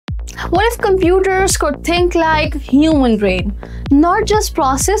What if computers could think like human brain? Not just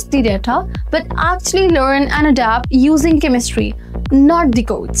process the data, but actually learn and adapt using chemistry, not the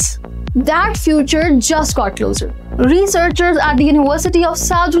codes. That future just got closer. Researchers at the University of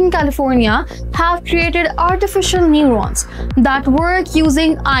Southern California have created artificial neurons that work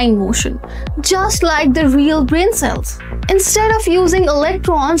using ion motion, just like the real brain cells. Instead of using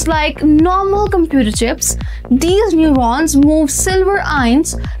electrons like normal computer chips, these neurons move silver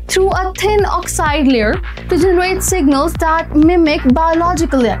ions through a thin oxide layer to generate signals that mimic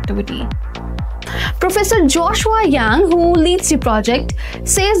biological activity. Professor Joshua Yang, who leads the project,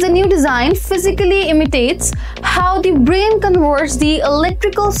 says the new design physically imitates how the brain converts the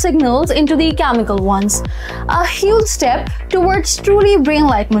electrical signals into the chemical ones, a huge step towards truly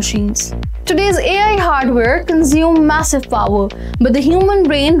brain-like machines. Today's AI hardware consumes massive power, but the human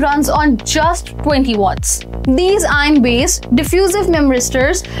brain runs on just 20 watts. These ion-based, diffusive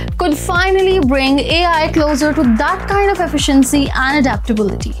memristors could finally bring AI closer to that kind of efficiency and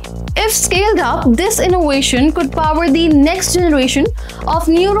adaptability. If scaled up, this innovation could power the next generation of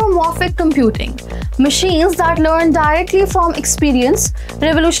neuromorphic computing, machines that learn directly from experience,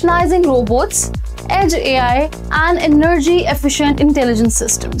 revolutionizing robots, edge AI, and energy-efficient intelligence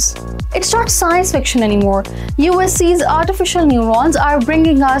systems. It's not science fiction anymore. USC's artificial neurons are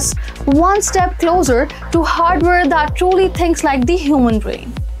bringing us one step closer to hardware that truly thinks like the human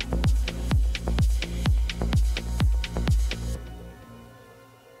brain.